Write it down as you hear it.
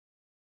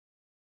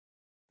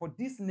for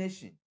this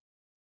nation,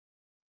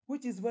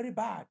 which is very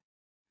bad.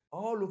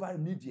 All over the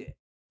media,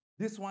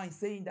 this one is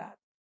saying that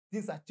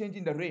things are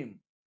changing the realm.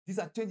 Things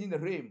are changing the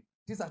realm.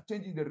 Things are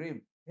changing the realm.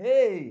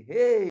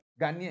 Hey,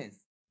 Ghanaians,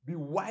 be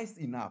wise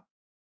enough.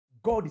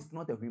 God is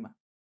not a human.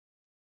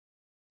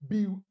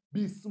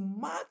 Be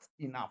smart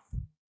enough.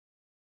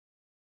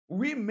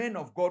 We men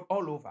of God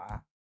all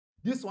over,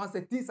 this one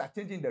said things are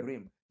changing the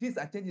realm. Things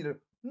are changing the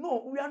realm.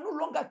 No, we are no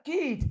longer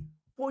kids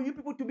for you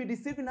people to be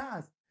deceiving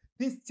us.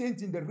 This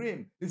change in the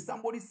realm. If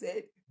somebody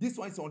said this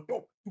one is on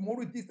top,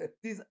 tomorrow this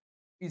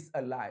is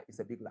a lie. It's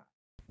a big lie.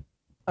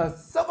 A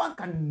servant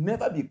can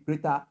never be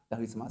greater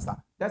than his master.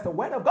 That's the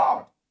word of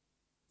God.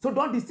 So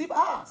don't deceive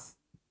us.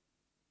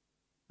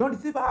 Don't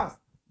deceive us.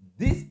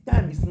 This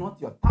time is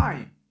not your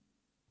time.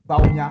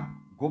 Baunya,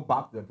 go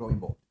back to the drawing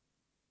board.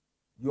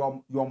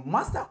 Your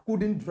master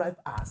couldn't drive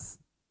us.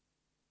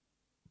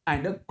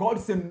 And then God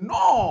said,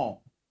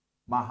 no,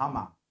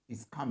 Mahama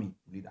is coming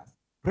to lead us.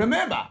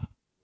 Remember,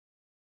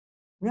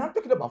 we are not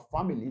talking about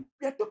family.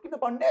 We are talking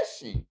about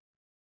nation.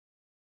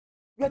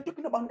 We are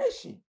talking about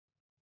nation.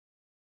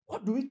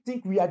 What do we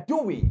think we are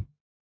doing?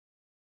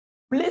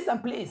 Place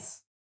and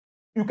place.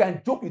 You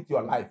can joke with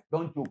your life.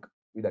 Don't joke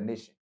with the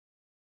nation.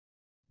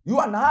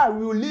 You and I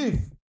will live,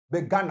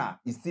 but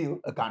Ghana is still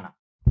a Ghana.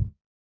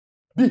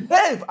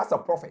 Behave as a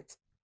prophet.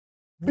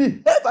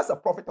 Behave as a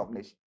prophet of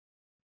nation.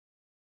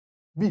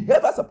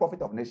 Behave as a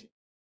prophet of nation.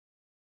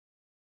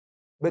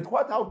 But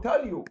what I'll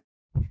tell you,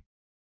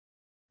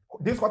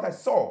 this is what I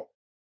saw.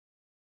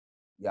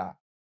 Yeah,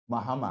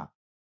 Mahama,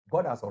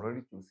 God has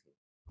already chosen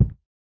him.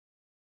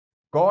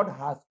 God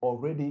has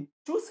already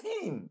chosen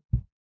him.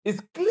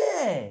 It's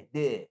clear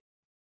there.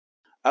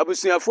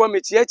 Abusuafo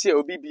metiatia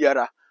obi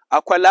biara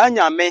akwala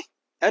nyame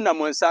ena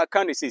monsa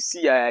aka ne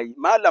sesia yi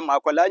malam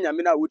akwala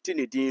nyame na wuti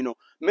ne din no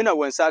me na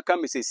wonsa aka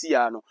me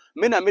sesia no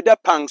me na me da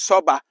pan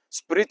soba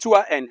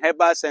spiritual and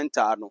herbal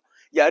center no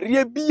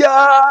yare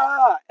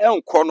bia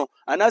enko no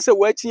anase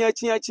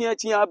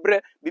wachi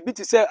abre bibi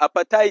ti se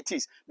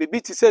hepatitis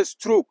bibi ti se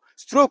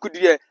stroke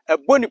de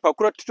eboni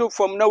pakro to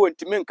from na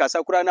wantimi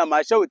nkasa kura na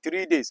ma sha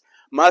 3 days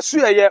maso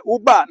ye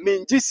uba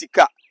menji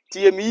sika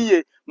tie mi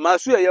ye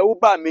maso ye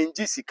uba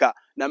menji sika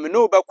na me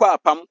no bekwa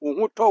apam wo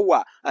hu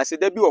towa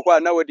aseda bi wo kwa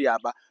na wo de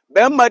aba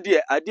be ma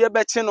de ade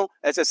be che no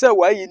esese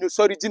wa yi no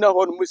sorry gina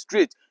ho no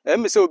straight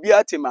em se obi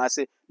atima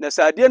ase na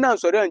sade na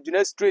nsori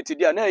angina straight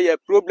dia na ye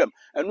problem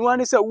enu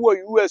ani se wo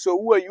US o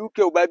wo UK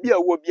o ba bia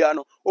wo bia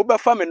no wo be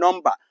fa me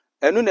number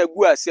enu na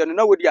gu ase no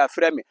na wo de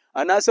afre me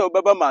anase wo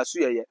beba maso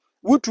ye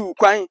wutu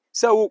kwan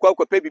se wo kwa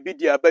kwape bibi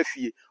dia ba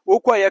fie wo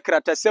kwa ye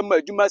kratasem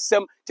adwuma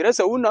sem kire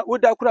se wo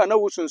da kura na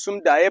wo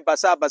sunsum da ye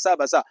basa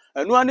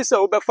enu ani se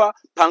wo be fa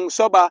pan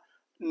soba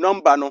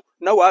number no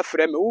na wa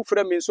frɛ me wo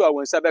frɛ me nso a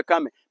wonsa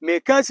bɛka me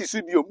ka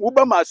sisu biom wo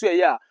ba maso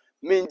ye a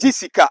me ngi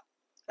sika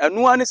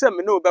enu ani se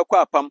me no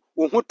bɛkɔ apam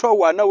wo ho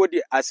tɔwa na wo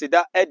de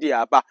aseda de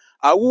aba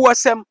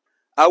awosem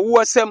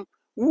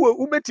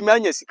wo betimi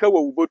anya sika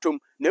wo wubotom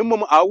na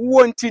mmom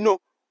awo nti no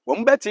wo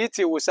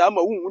mbetete wo sa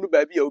ma wo hunu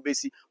ba bia wo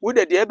besi wo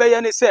de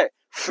ɛbɛyɛ ne se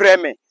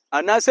frɛ me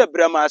anase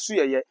brama aso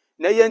ye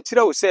na ye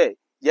ntire wo se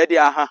ye de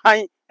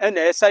ahahan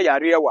na ɛsa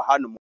yare wɔ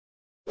hanom.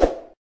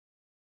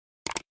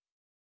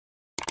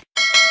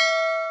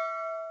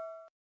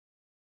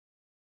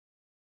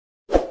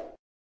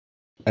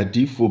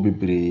 Adifo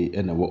bebree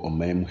na wɔ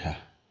ɔman mu ha.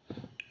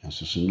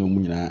 Nsoso no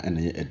mu nyinaa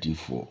na yɛ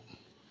adifo.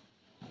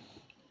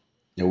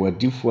 Ya wɔ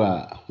adifo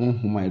a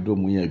honhom a ɛdɔ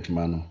mu yɛ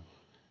adwuma no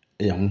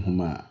yɛ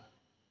honhom a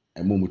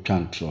ɛmɔ mu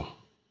twantro.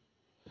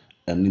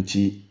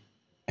 Ɛnti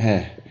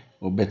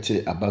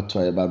obɛte abato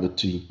a yɛba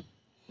beto yi.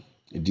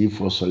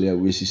 Adifo sɔle a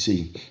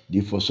wesisei,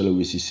 adifo sɔle a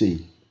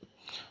wesisei.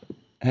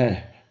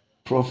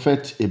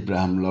 Prophet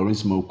Abraham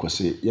Lawrence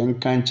Mawukose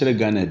yɛnka nkyerɛ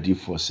Ghana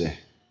adifo sɛ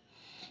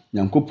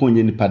Nyankopɔn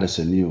nyɛ nipa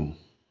dasani o.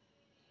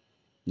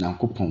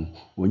 Nyankopɔn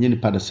onye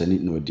nipa dasani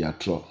na odi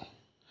atro.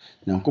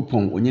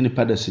 Nyankopɔn onye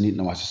nipa dasani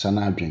na wasesa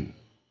na adwen.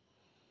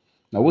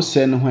 Na wo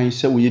sɛ ne hwan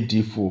sɛ wo yɛ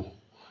difo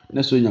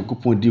na so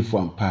Nyankopɔn difo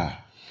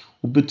ampa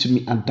wo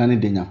betumi adane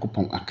de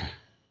Nyankopɔn aka.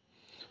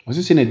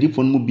 Wɔsese na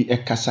difo no mu bi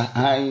ɛkasa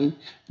ai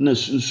na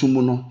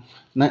sunsumu no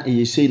na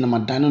ɛyɛ sei na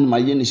madane no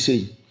mayɛ ne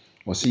sei.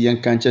 Wɔse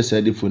yɛnka nkyɛ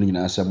sɛ difo no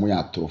nyinaa sɛ mo yɛ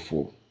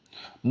atrofo.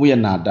 Mo yɛ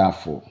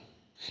naadafo.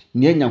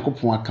 Nia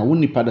Nyankopɔn aka wo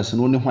nipa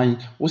dasani wo ne hwan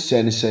wo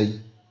sɛ ne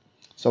sei.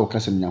 Sa wo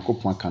kasa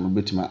Nyankopɔn aka no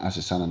betima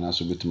asesa na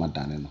naso betima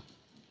dane no.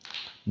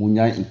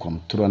 Munyai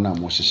nkomtoro na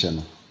mo hyehye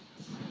no.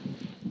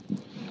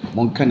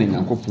 Monka ne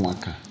Nyankopɔn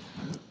aka.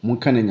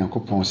 Monka ne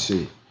Nyankopɔn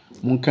se.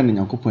 Monka ne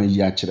Nyankopɔn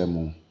yi akyerɛ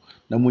mo.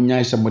 Na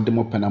munyai sɛ mode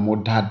mo pena mo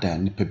dada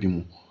nipa bi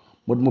mu.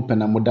 Mode mo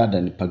pena mo dada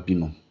nipa bi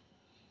no.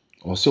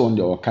 O se on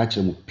de o ka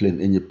kyerɛ mo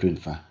plane enye plane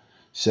fa.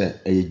 Se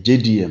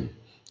JDM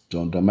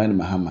John Dramani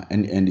Mahama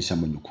NND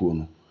Samanyukuo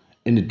no.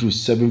 Ene do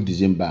 7th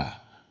December.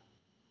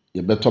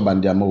 Ye beto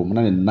bande ama wo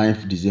na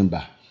 9th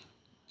December.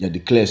 Ye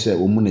declare say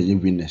wo mu na ye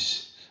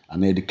winners.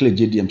 And ye declare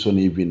JDM so na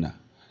ye winner.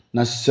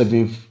 Na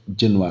 7th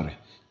January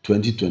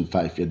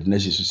 2025 ye the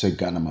next so say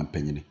Ghana man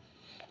panyini.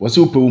 Wo se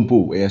wo pe wo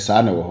mpo ye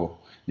saa na wo ho.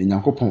 Ne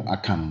Nyankopɔn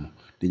aka no.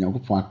 De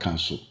Nyankopɔn aka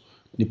so.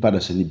 nipa da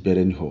sɛ ni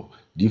biara ni hɔ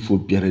diifo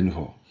biara ni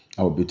hɔ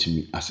a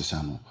wɔbɛtumi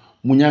asesa no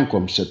munya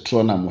nkɔmhyɛ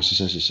torɔ na mo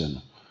hyehyɛ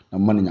no na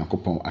mo ne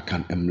Nyankopɔn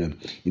akan emrem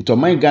nti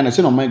ɔman Ghana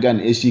sɛ na ɔman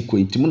Ghana esi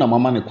kɔ nti mu na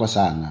mama ne kɔ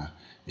saa na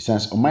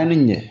esanse ɔman no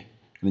nyɛ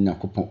ne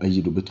Nyankopɔn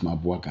ayi do betumi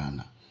aboa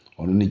Ghana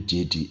ɔno ne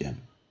JDM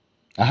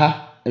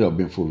aha ɛyɛ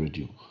Ɔbɛnfo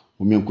radio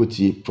mo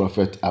menkɔtie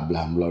Prophet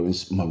Abraham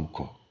Lawrence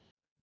Maruko.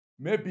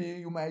 Maybe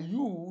you might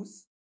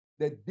use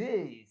the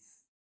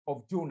days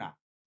of Jonah.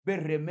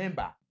 But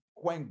remember,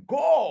 when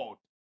God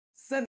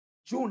sent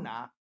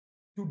Jonah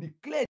to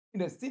declare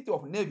in the city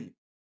of Nineveh,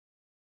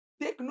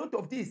 take note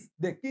of this.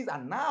 The kings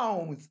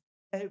announced,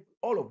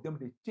 all of them,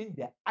 they changed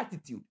their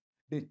attitude,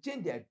 they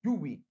changed their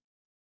doing,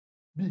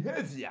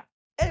 behavior,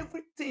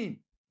 everything.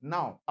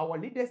 Now, our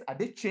leaders, are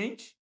they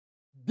changed?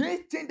 They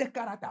change the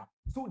character.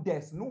 So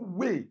there's no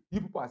way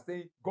you people are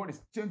saying God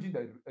is changing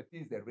the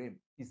things, the realm.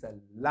 It's a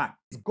lie.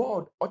 Is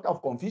God out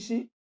of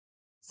confusion?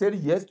 Said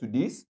yes to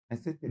this and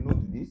said no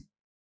to this.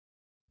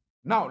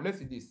 Now, let's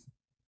see this.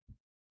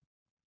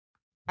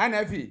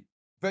 NIV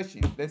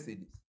version, let's see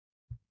this.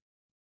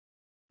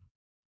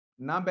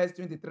 Numbers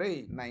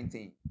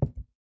 23:19.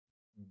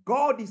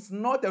 God is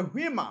not a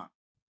human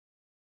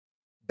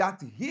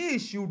that he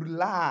should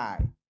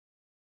lie,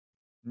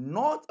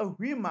 not a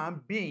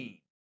human being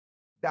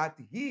that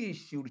he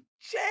should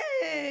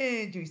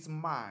change his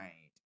mind.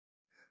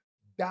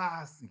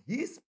 Does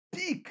he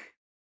speak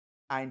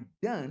and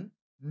then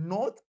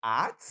not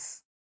act?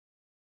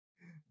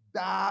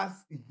 Does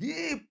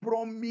he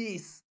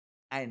promise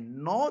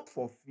and not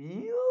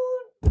fulfill?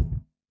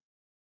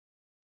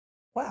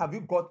 Why have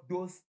you got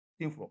those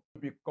things from?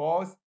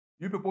 Because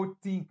you people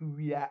think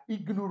we are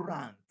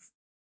ignorant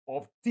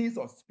of things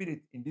of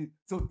spirit in this.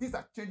 So things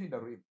are changing the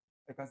realm.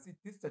 I can see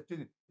things are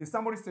changing. If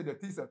somebody said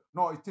that things are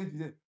no, it's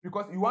changing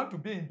because you want to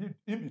be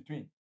in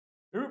between.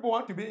 People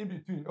want to be in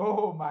between.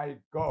 Oh my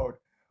God.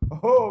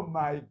 Oh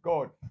my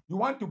God. You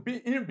want to be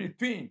in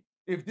between.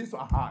 If this were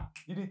hard,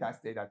 didn't I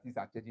say that things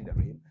are changing the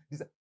realm?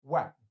 This is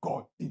why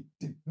God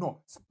did not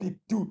speak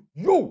to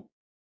you.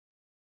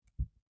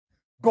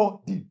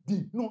 God did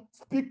not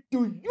speak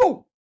to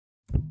you.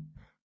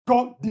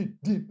 God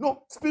did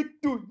not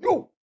speak to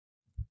you.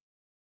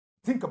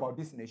 Think about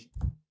this nation.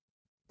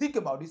 Think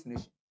about this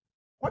nation.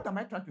 What am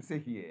I trying to say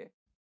here?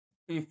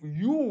 If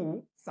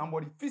you,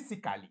 somebody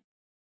physically,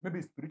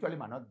 maybe spiritually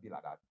might not be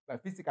like that,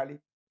 but physically,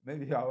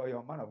 maybe you're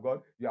a man of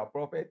God, you're a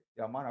prophet,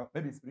 you're a man of,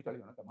 maybe spiritually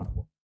you're not a man of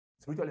God.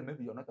 Spiritually,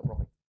 maybe you're not a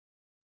prophet.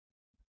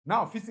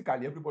 Now,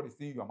 physically, everybody's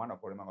saying you're a man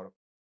of God, a man of God.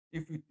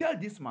 If you tell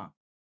this man,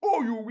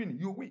 oh, you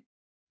win,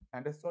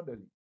 and then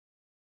suddenly,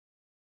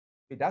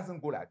 it doesn't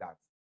go like that.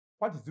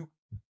 What is it?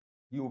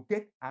 He will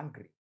get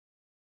angry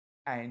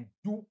and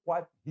do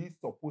what he's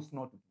supposed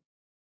not to do.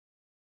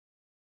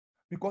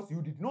 Because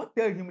you did not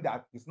tell him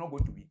that he's not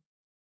going to win.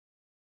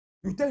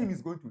 You tell him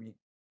he's going to win.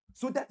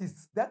 So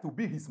that will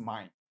be his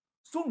mind.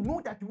 So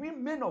know that we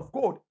men of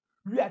God,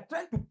 we are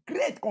trying to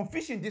create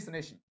confusion in this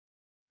nation.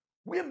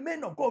 We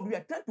men of God, we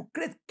are trying to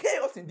create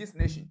chaos in this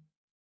nation.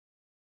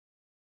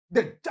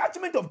 The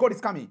judgment of God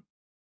is coming.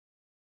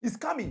 It's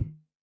coming.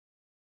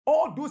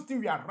 All those things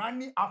we are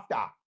running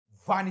after,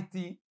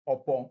 vanity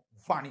upon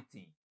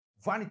vanity.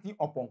 Vanity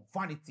upon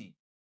vanity.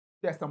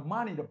 There's a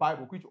man in the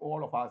Bible which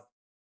all of us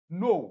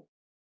know.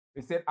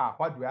 He said,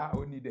 what do I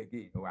need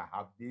again? Oh, I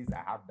have this,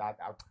 I have that.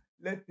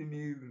 Let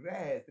me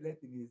rest,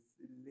 let me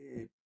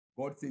sleep.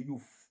 God said,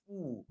 you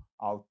fool,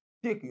 I'll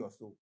take your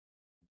soul.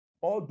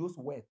 All those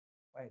words,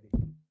 why are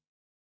they?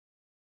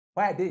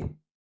 Why are they?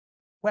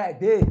 Why are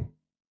they?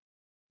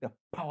 The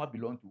power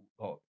belongs to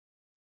God.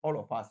 All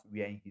of us,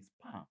 we are in his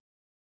palm.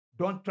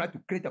 Don't try to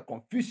create a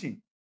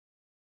confusion.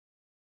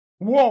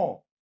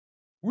 War.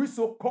 We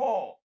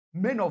so-called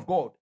men of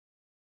God,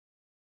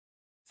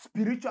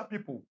 spiritual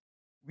people,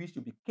 we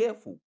should be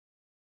careful.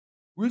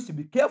 We should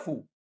be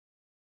careful.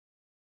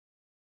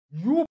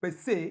 You per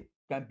se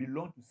can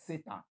belong to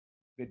Satan,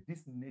 but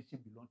this nation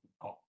belongs to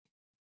God.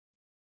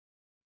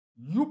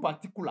 You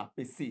particular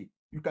per se,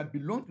 you can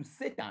belong to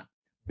Satan,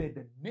 but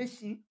the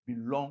nation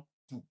belongs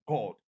to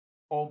God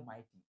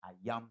Almighty. I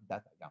am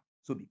that I am.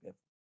 So be careful.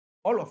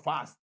 All of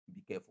us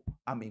be careful.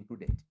 I'm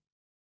included.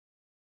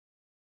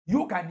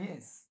 You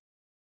Ghanaians,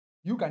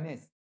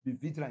 be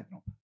vigilant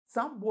now.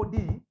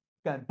 Somebody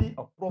can be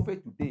a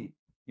prophet today.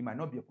 He might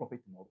not be a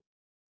prophet tomorrow.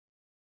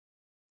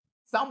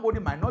 Somebody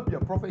might not be a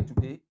prophet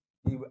today.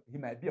 He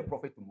might be a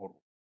prophet tomorrow.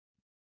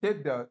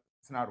 Take the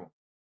scenario.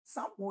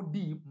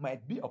 Somebody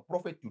might be a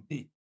prophet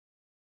today,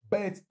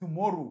 but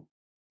tomorrow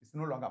is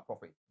no longer a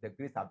prophet. The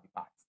grace has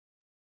departed.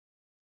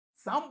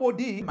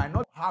 Somebody might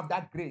not have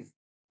that grace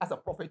as a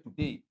prophet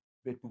today,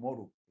 but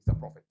tomorrow is a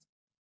prophet.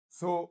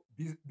 So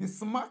be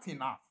smart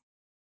enough.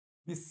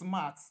 Be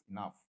smart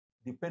enough.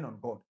 Depend on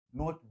God,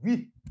 not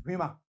we.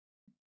 Remember,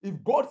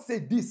 if God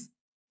said this,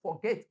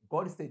 forget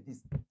God said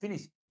this.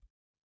 Finish.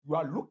 You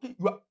are looking,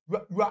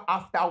 you are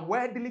after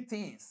worldly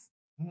things,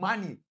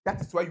 money. That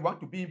is why you want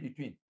to be in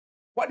between.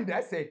 What did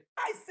I say?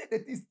 I said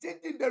that it's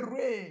changing the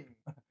rain.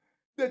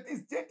 That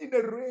is changing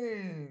the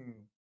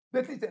rain.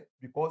 That is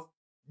because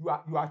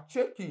you are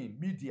checking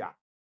media.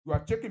 You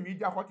are checking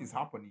media, what is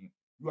happening.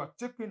 You are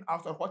checking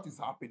outside what is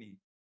happening.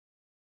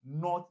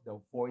 Not the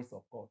voice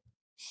of God.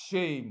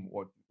 Shame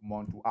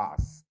unto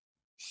us.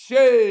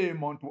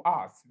 Shame unto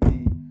us.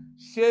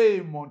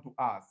 Shame unto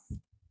us.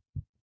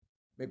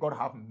 May God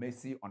have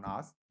mercy on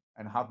us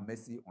and have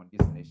mercy on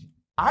this nation.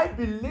 I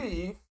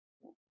believe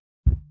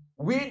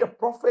we, the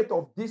prophet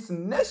of this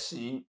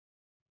nation,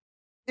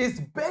 is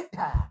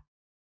better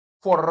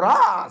for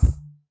us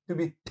to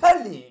be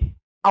telling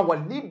our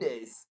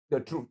leaders the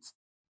truth.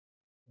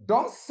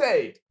 Don't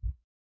say,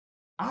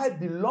 I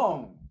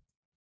belong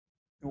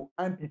to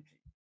MPP,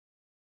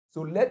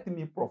 so let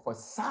me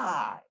prophesy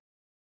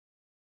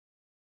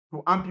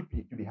to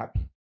MPP to be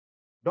happy.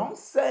 Don't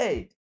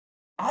say,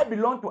 I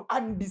belong to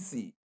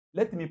NDC,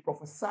 let me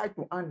prophesy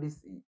to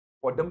NDC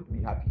for them to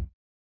be happy.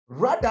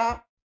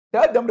 Rather,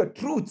 tell them the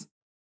truth.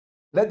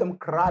 Let them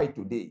cry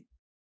today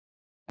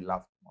and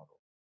laugh tomorrow.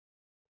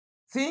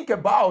 Think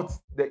about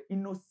the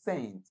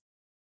innocent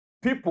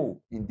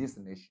people in this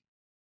nation.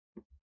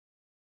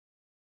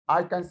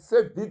 I can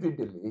say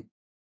vividly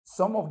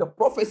some of the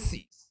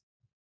prophecies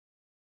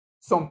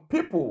some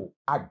people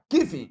are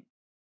giving.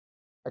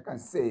 I can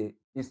say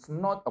it's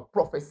not a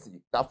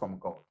prophecy that's from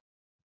God.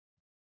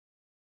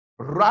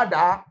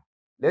 Rather,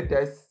 let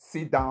us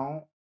sit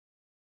down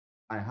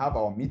and have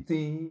our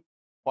meeting.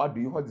 What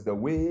is the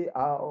way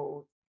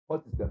out?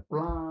 What is the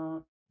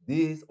plan?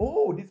 This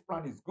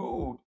plan is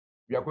good.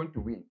 We are going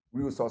to win.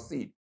 We will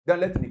succeed.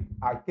 Then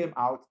I came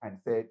out and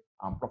said,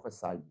 I'm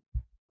prophesying.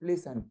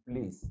 Please and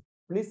please,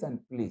 please and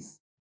please.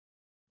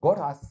 God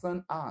has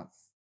sent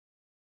us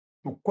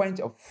to quench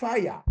a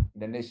fire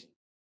in the nation,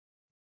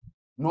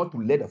 not to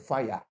let the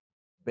fire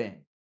burn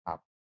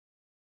up.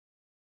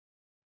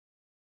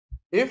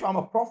 If I'm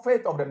a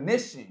prophet of the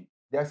nation,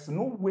 there's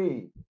no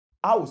way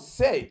I will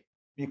say,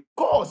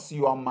 because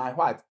you are my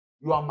what?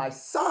 You are my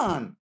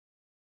son.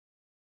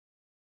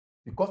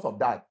 Because of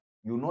that,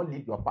 you will not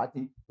lead your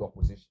party to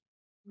opposition.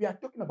 We are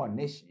talking about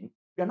nation.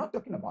 We are not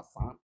talking about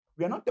son.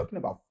 We are not talking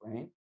about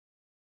friend.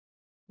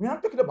 We are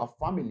not talking about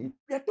family.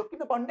 We are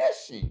talking about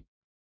nation.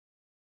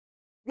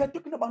 We are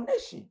talking about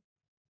nation.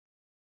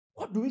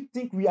 What do we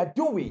think we are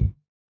doing?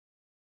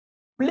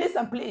 Please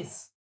and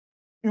please,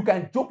 you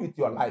can joke with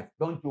your life.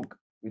 Don't joke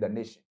with the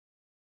nation.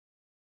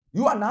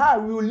 You and I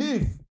will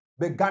live,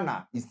 but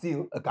Ghana is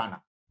still a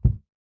Ghana.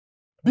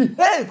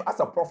 Behave as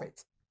a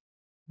prophet.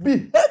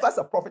 Behave as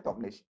a prophet of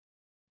nation.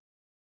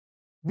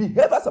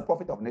 Behave as a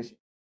prophet of nation.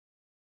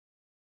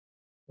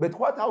 But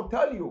what I'll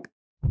tell you,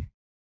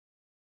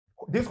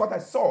 this is what I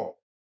saw.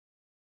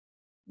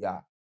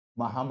 Yeah,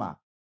 Mahama,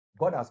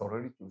 God has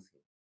already chosen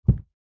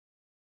him.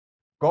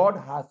 God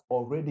has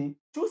already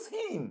chosen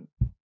him.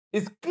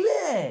 It's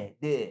clear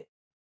there.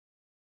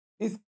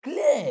 It's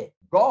clear.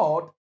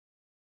 God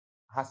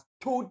has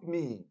told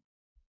me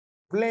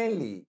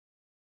plainly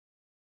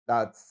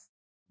that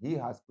he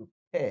has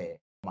prepared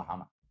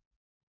Mahama.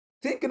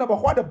 Thinking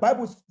about what the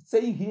Bible is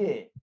saying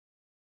here,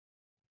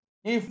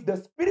 if the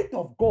Spirit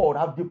of God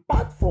have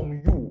departed from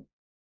you,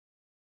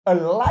 a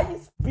lying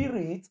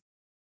spirit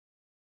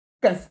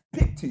can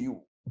speak to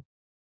you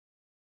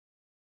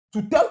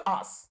to tell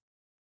us.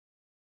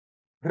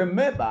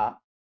 Remember,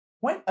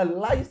 when a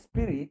lying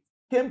spirit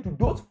came to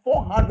those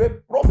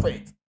 400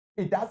 prophets,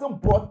 it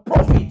doesn't brought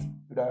profit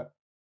to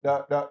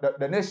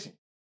the nation.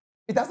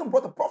 It doesn't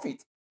brought a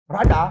profit,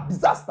 rather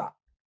disaster.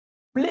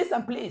 Place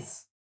and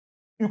place.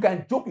 You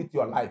can joke with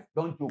your life.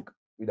 Don't joke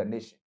with the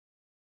nation.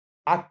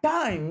 At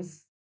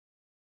times,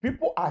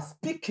 people are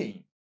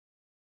speaking,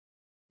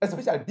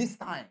 especially this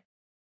time.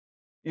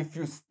 If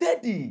you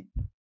study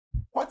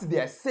what they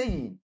are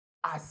saying,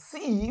 as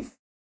if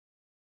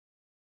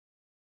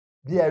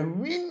they are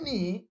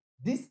winning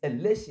this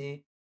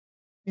election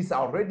is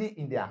already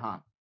in their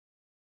hand.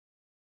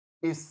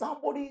 If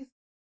somebody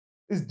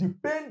is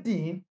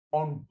depending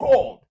on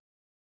God,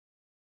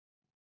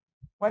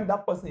 when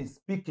that person is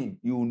speaking,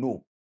 you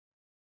know.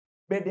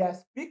 But they are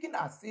speaking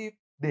as if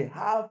they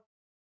have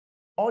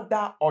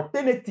other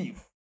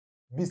alternative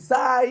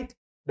beside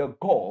the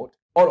God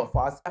all of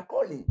us are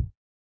calling.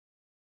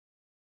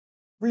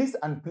 Please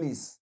and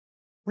please,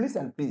 please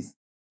and please,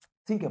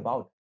 think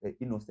about the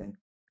innocent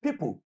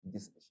people in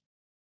this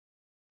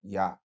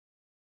nation.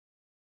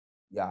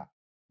 Yeah.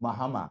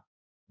 Mahama,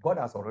 God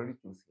has already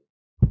chosen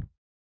him.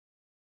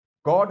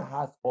 God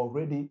has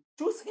already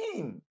chosen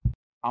him.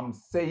 I'm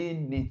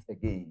saying it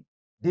again.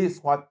 This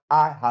is what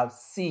I have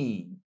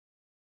seen.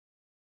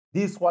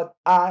 This is what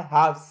I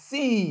have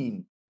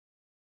seen.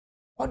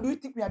 What do you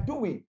think we are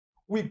doing?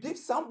 We give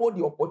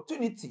somebody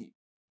opportunity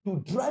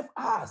to drive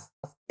us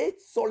 8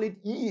 solid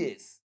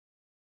years.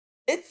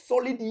 8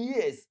 solid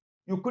years,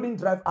 you couldn't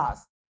drive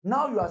us.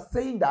 Now you are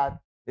saying that,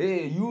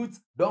 hey,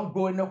 youth, don't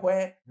go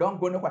anywhere, don't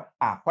go anywhere.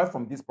 Apart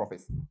from this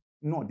prophecy.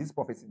 No, this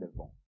prophecy is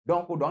wrong.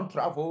 Don't go, don't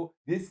travel.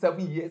 This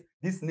 7 years,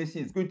 this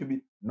nation is going to be.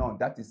 No,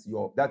 that's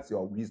your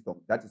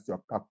wisdom. That is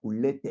your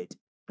calculated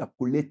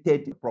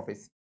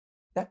prophecy.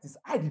 That is,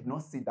 I did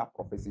not say that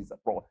prophecy is a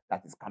pro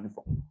that is coming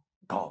from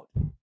God.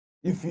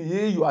 If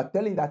you are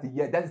telling that,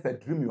 yeah, that is the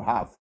dream you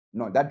have.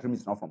 No, that dream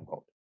is not from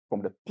God.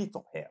 from the pit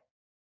of hell.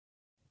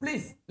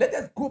 Please, let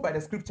us go by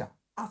the scripture.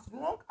 As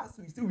long as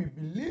we say we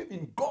believe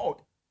in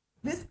God,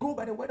 let's go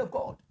by the word of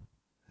God.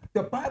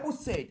 The Bible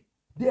said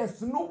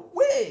there's no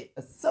way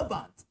a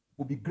servant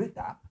will be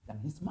greater than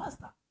his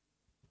master.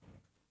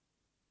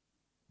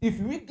 If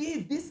we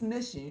give this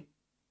nation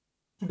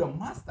to the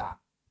master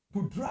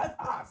to drive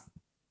us,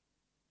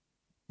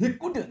 he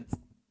couldn't.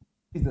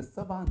 Is the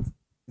servant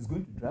is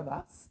going to drive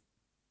us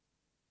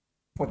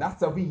for that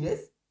 7 years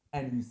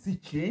and you see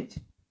change?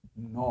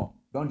 No,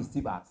 don't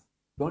deceive us.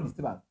 Don't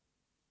deceive us.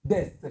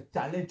 There's a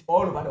challenge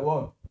all over the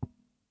world.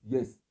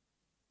 Yes,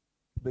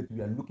 but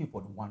we are looking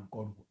for the one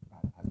God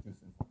has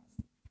chosen for us.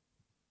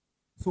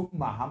 So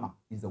Mahama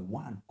is the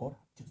one God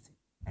has chosen,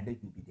 and then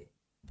you'll be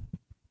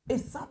there.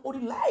 If somebody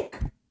like,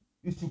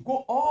 you should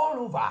go all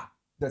over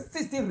the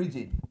 60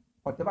 region,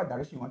 whatever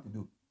direction you want to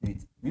do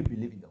it. We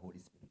believe in the Holy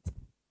Spirit.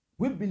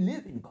 We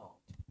believe in God.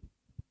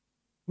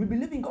 We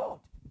believe in God.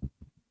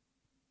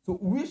 So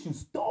we should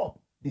stop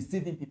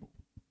deceiving people.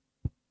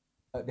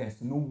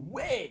 There's no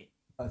way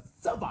a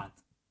servant,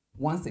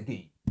 once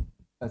again,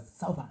 a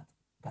servant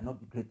cannot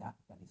be greater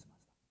than his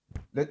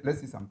master.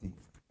 Let's see something.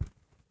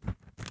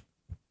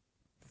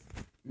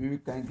 We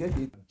can get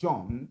it.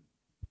 John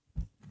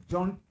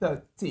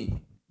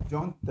 13.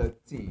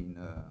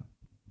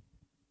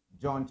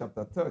 John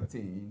chapter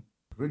 13,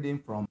 reading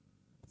from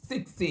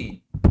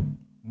 16.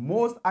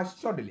 Most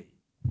assuredly,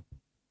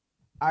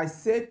 I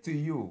say to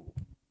you,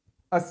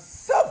 a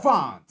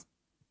servant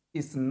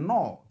is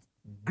not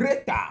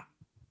greater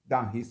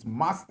than his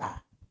master.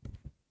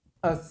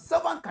 A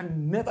servant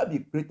can never be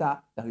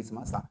greater than his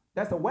master.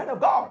 That's the word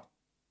of God.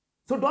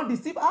 So don't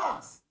deceive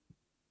us.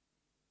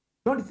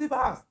 Don't deceive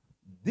us.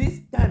 This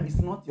time is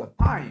not your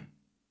time.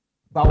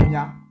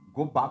 Baunya,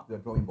 go back to the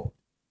drawing board.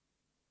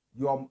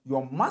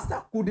 Your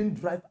master couldn't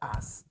drive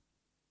us.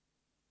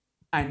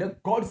 And then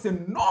God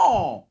said,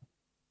 no,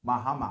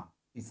 Mahama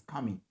is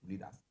coming to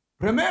lead us.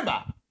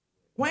 Remember,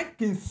 when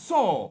King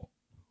Saul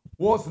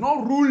was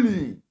not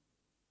ruling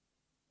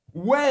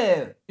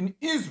well in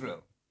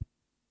Israel,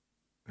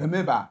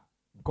 remember,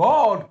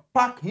 God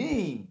packed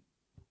him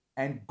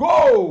and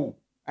go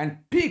and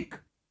pick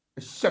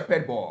a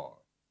shepherd boy,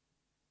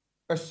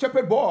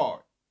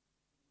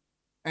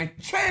 and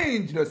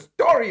change the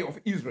story of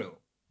Israel.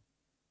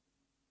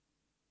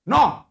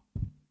 No,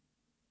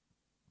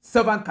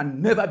 servant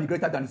can never be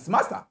greater than his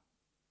master.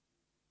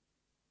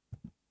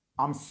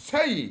 I'm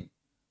saying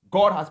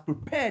God has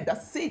prepared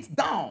that seat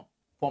down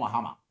for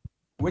Mahama,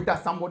 whether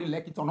somebody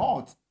like it or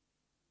not.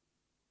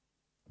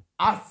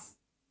 As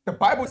the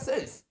Bible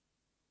says,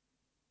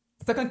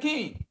 2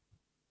 King,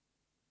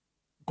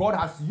 God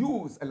has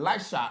used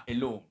Elisha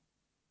alone.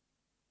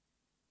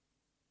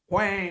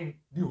 When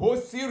the whole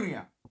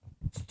Syria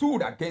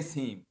stood against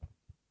him,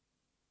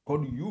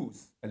 God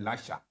used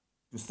Elisha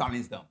to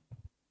silence them.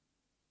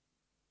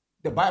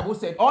 The Bible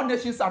said all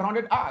nations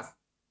surrounded us,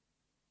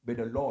 but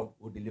the Lord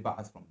will deliver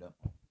us from them.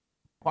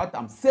 What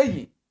I'm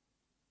saying,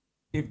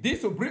 if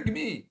this will bring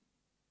me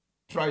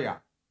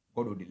trial,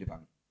 God will deliver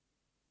me.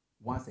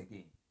 Once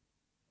again,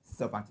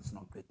 servant is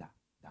not greater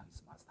than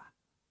his master.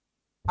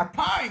 At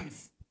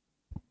times,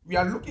 we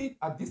are looking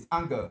at this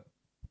angle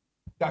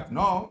that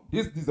no,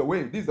 this is the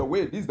way, this is the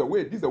way, this is the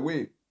way, this is the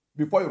way.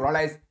 Before you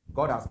realize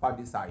God has passed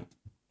this side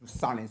to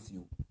silence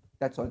you.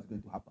 That's what is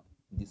going to happen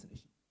in this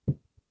nation.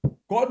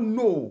 God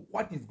knows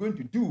what he's going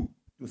to do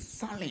to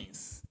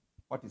silence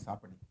what is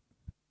happening.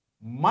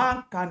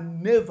 Man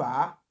can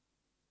never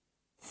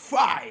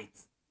fight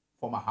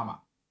for Mahama.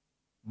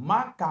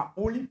 Man can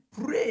only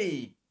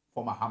pray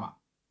for Mahama.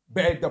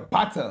 But the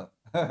battle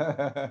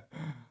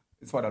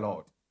is for the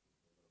Lord.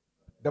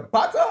 The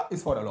battle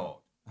is for the Lord.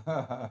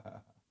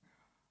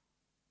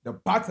 The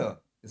battle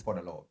is for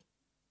the Lord.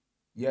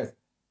 Yes.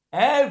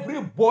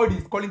 Everybody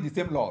is calling the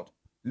same Lord.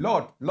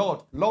 Lord,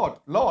 Lord, Lord,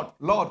 Lord,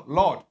 Lord,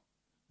 Lord.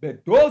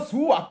 But those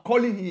who are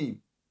calling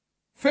him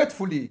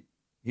faithfully,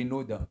 he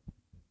knows them.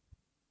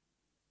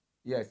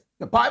 Yes.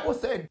 The Bible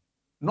said,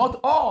 not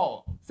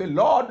all say,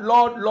 Lord,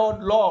 Lord,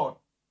 Lord, Lord,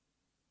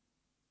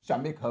 shall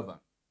make heaven.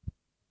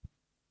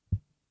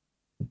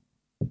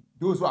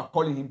 Those who are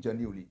calling him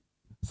genuinely.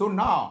 So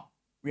now,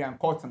 we are in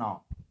court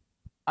now.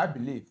 I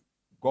believe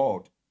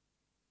God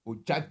will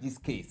judge this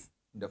case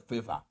in the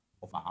favor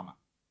of Mahama.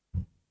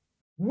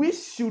 We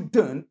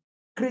shouldn't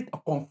create a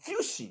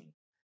confusion,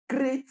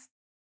 create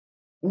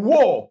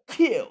war,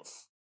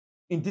 chaos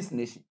in this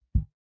nation.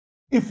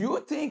 If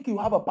you think you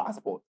have a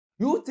passport,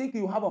 you think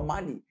you have a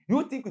money,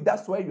 you think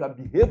that's why you are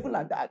behaving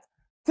like that,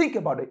 think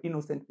about the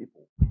innocent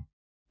people.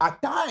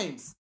 At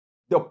times,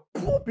 the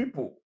poor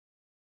people,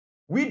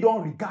 we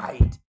don't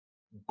regard.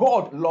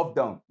 God loves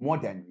them more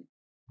than we.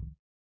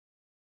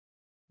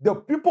 The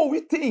people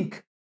we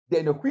think they're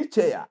in a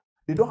wheelchair,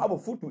 they don't have a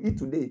food to eat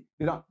today.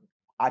 They don't.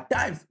 At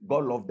times,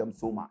 God loves them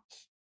so much.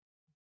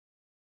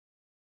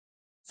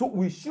 So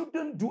we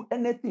shouldn't do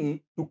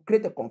anything to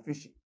create a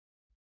confusion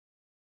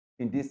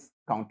in this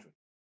country.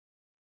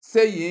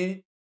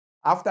 Saying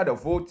after the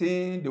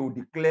voting, they will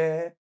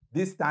declare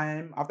this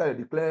time, after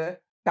they declare,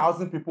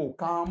 1,000 people will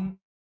come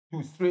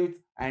to straight,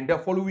 and the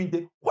following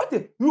day,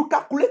 you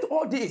calculate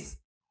all this.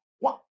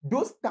 What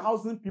those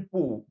 1,000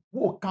 people who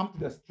will come to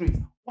the streets,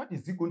 what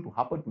is it going to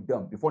happen to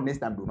them before next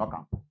time do not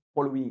come?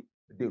 Following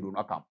day do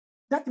not come.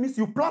 That means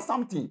you plan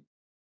something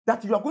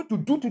that you are going to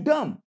do to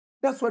them.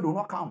 That's why they will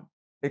not come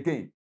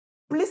again.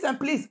 Please and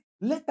please,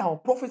 let our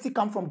prophecy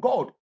come from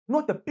God,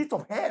 not the pit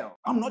of hell.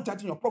 I'm not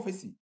judging your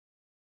prophecy.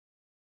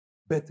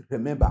 But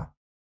remember,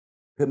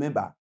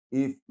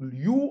 if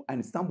you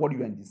and somebody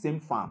are in the same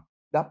farm,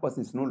 that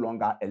person is no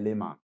longer a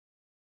layman.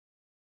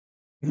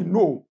 He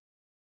know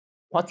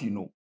what he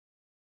know.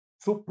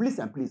 So please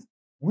and please,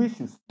 we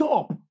should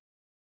stop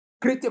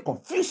creating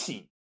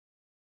confusion,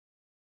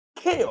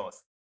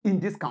 chaos in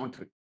this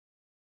country.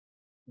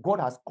 God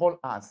has called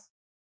us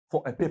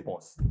for a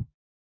purpose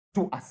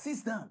to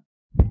assist them.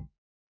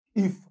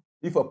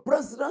 If a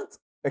president,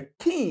 a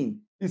king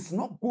is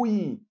not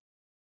going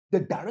the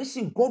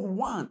direction God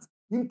wants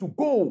him to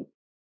go,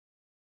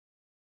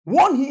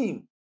 warn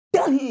him,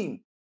 tell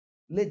him,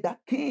 let that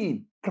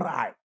king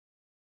cry,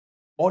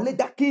 or let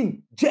that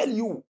king jail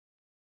you.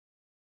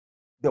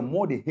 The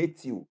more they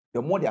hate you,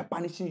 the more they are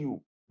punishing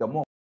you, the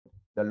more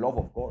the love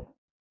of God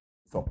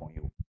is upon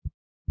you.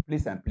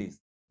 Please and please,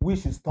 we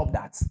should stop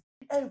that.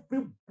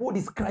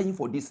 Everybody's crying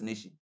for this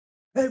nation.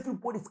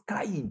 Everybody's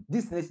crying,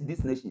 this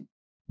nation.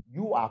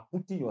 You are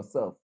putting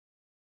yourself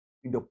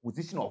in the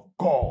position of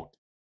God.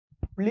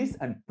 Please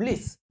and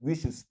please, we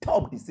should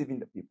stop deceiving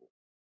the people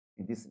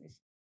in this nation.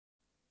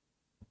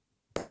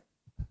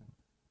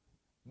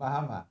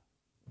 Mahama,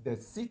 the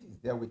seat is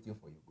there waiting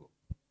for you. Go.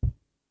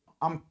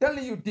 I'm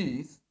telling you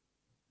this.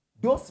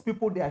 Those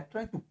people, they are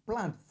trying to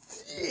plant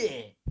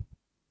fear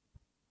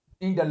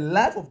in the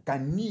life of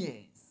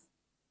Ghanaians.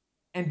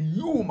 And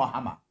you,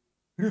 Mahama,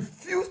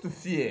 refuse to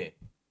fear.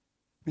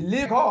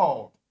 Believe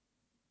God.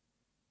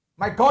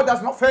 My God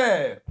does not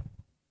fail.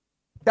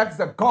 That's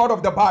the God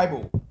of the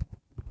Bible.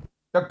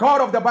 The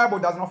God of the Bible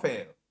does not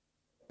fail.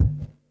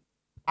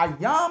 I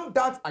am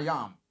that I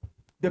am,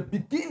 the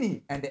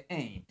beginning and the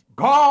end.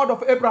 God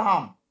of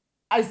Abraham,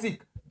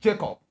 Isaac,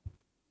 Jacob.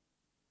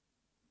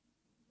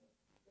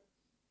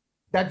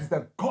 That is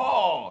the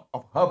God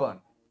of heaven,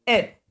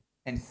 earth,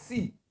 and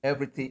sea,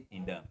 everything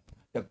in them.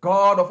 The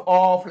God of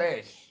all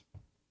flesh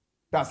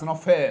does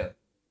not fail.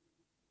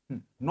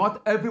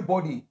 Not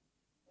everybody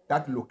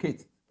that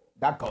locates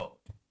that God.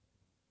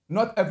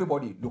 Not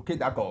everybody locate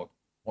that God,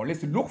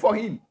 unless you look for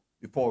him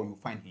before you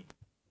find him.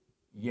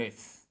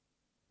 Yes.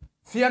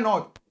 Fear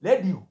not.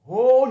 Let the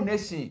whole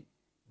nation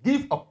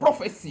give a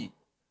prophecy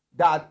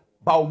that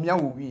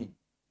Baumia will win.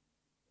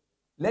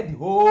 Let the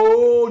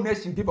whole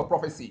nation give a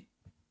prophecy.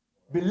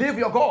 Believe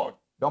your God.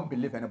 Don't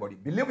believe anybody.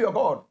 Believe your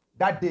God.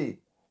 That day,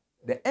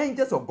 the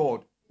angels of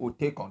God will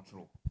take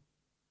control.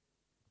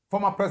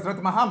 Former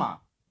President Mahama,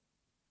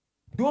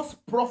 those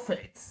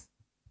prophets,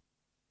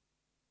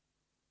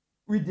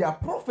 with their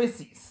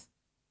prophecies,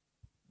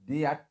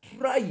 they are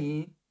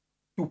trying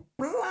to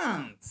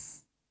plant,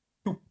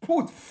 to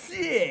put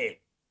fear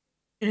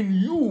in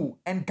you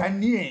and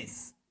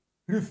Ghanaians.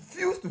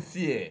 Refuse to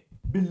fear.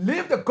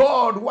 Believe the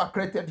God who has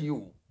created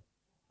you.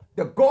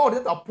 The God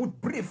that has put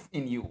breath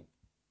in you.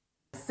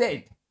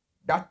 Said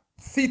that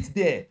seat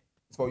there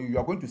is for you. You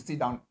are going to sit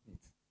down.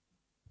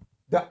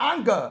 The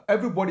anger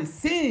everybody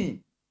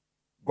seeing,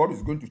 God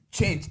is going to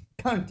change,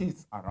 turn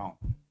things around.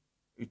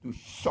 It will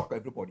shock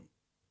everybody.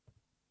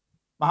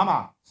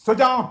 Mahama, sit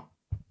down.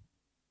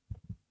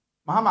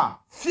 Mahama,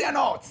 fear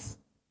not.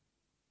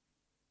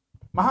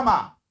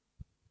 Mahama,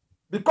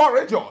 be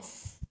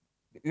courageous.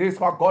 This is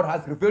what God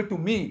has revealed to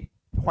me.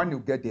 When you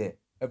get there,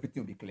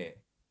 everything will be clear.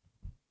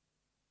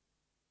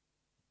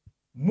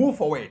 Move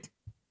forward.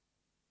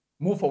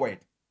 Move forward.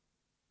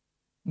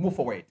 Move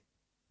forward.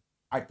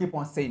 I keep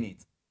on saying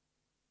it.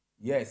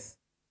 Yes,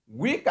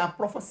 we can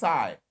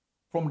prophesy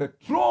from the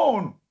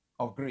throne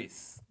of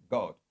grace,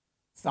 God.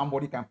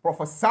 Somebody can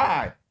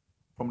prophesy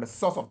from the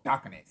source of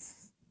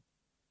darkness.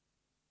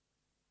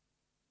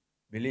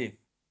 Believe.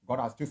 God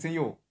has chosen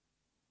you.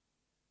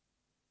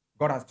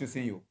 God has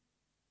chosen you.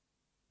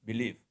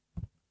 Believe.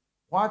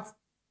 What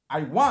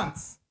I want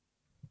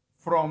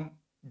from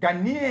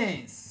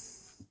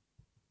Ghanaians,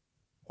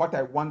 what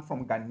I want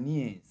from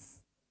Ghanaians,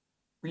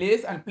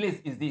 place and place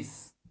is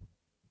this.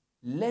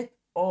 Let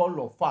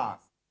all of us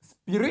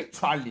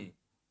spiritually,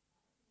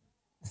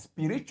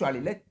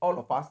 let all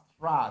of us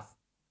trust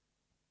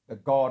the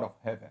God of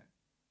heaven.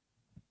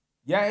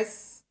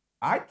 Yes,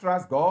 I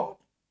trust God,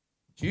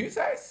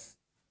 Jesus.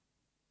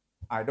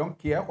 I don't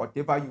care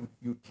whatever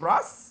you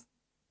trust.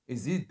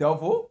 Is it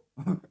devil?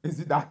 is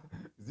it that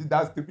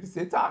stupid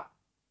Satan?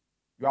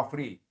 You are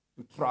free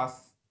to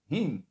trust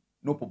him,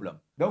 no problem.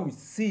 Then we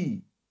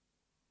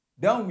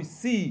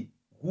see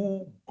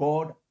who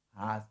God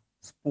has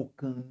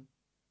spoken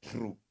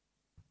through.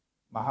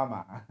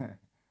 Mahama,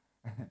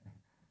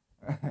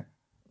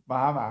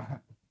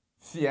 Mahama,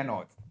 fear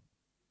not.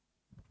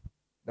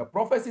 The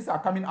prophecies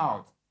are coming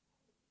out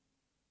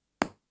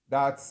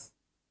that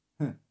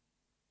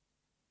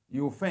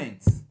you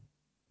faint.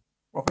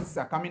 Prophecies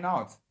are coming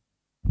out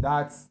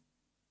that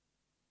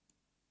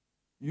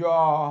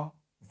your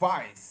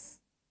vice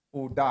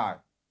will die.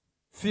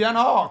 Fear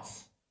not,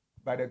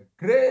 by the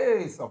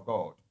grace of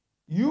God,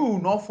 you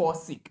will not fall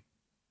sick.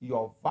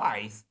 Your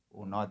vice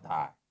will not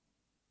die.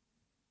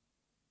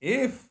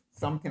 If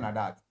something like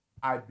that,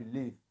 I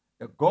believe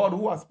the God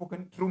who has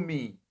spoken through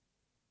me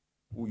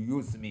will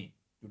use me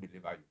to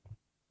deliver you,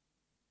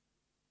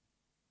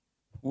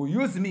 will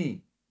use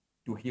me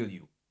to heal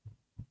you.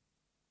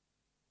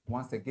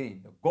 Once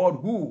again, the God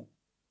who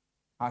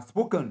has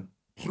spoken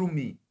through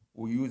me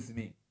will use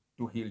me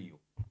to heal you.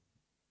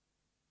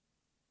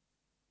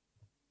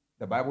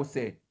 The Bible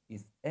said,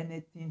 is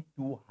anything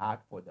too hard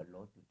for the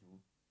Lord to do?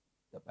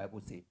 The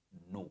Bible said,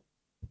 no.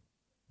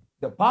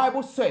 The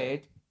Bible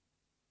said,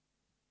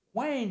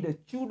 when the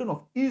children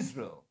of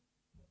Israel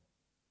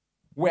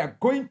were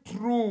going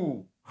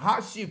through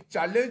hardship,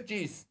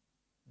 challenges,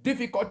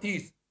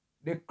 difficulties,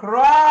 they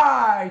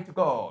cried to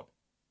God.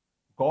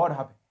 God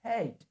have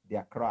heard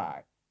their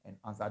cry and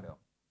answered them.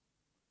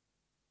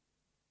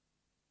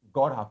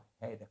 God have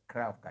heard the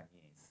cry of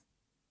Ghanaians.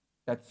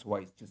 That's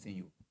why He's choosing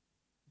you.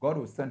 God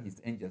will send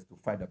His angels to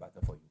fight the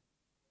battle for you.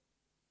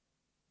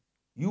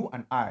 You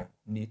and I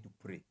need to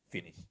pray.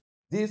 Finish.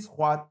 This is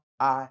what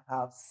I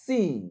have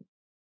seen.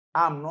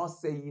 I'm not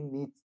saying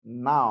it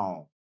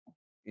now.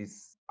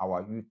 It's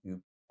our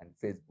YouTube and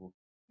Facebook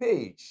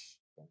page.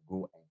 You can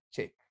go and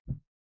check.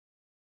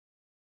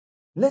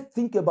 Let's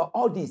think about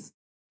all this.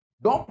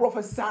 Don't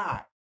prophesy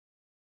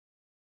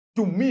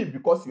to me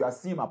because you are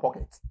seeing my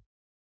pocket.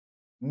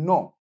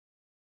 No.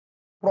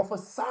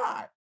 Prophesy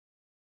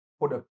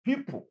for the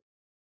people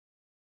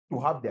to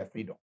have their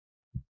freedom.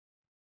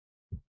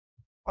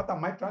 What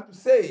am I trying to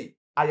say?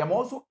 I am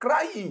also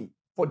crying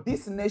for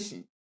this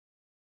nation,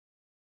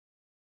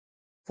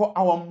 for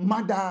our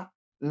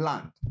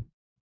motherland.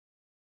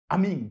 I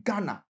mean,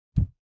 Ghana.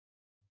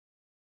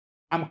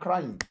 I'm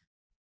crying.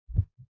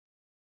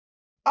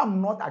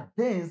 I'm not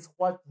against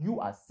what you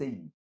are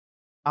saying.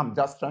 I'm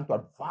just trying to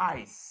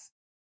advise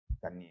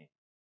Ghanaian.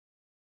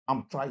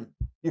 I'm trying.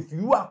 If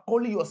you are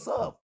calling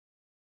yourself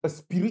a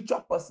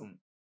spiritual person,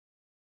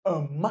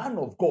 a man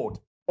of God,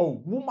 a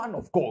woman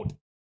of God,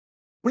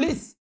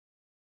 please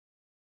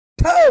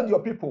tell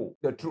your people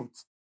the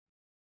truth.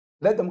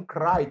 Let them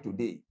cry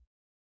today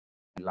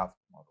and laugh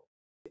tomorrow.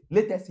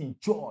 Let us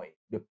enjoy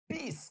the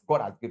peace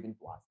God has given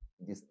to us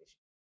in this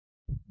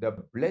nation.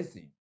 The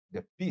blessing,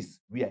 the peace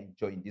we are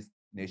enjoying in this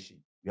nation,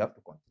 we have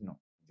to continue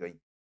enjoying.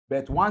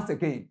 But once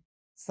again,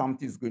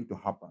 something is going to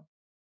happen.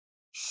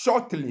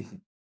 Shortly,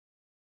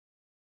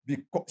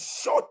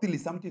 because shortly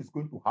something is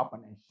going to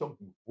happen and shock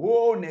the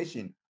whole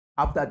nation.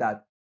 After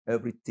that,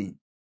 everything.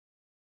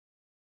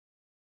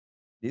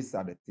 These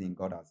are the things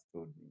God has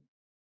told me.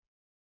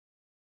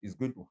 It's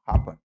going to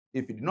happen.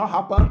 If it did not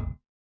happen,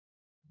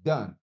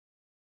 then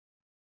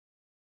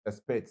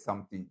expect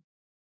something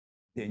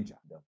danger.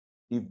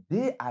 If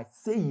they are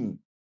saying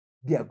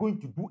they are going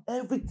to do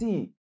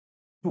everything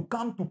to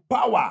come to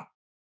power,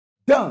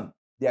 then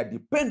their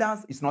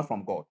dependence is not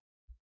from God.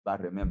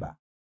 But remember,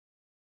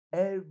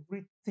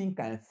 everything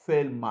can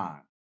fail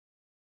man.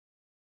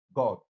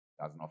 God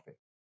does not fail.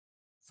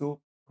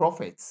 So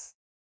prophets,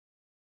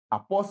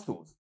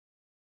 apostles,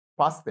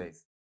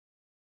 pastors,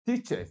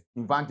 teachers,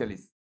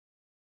 evangelists,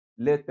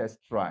 let us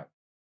try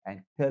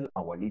and tell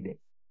our leaders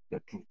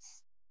the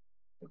truth.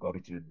 The God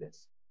richly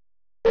bless.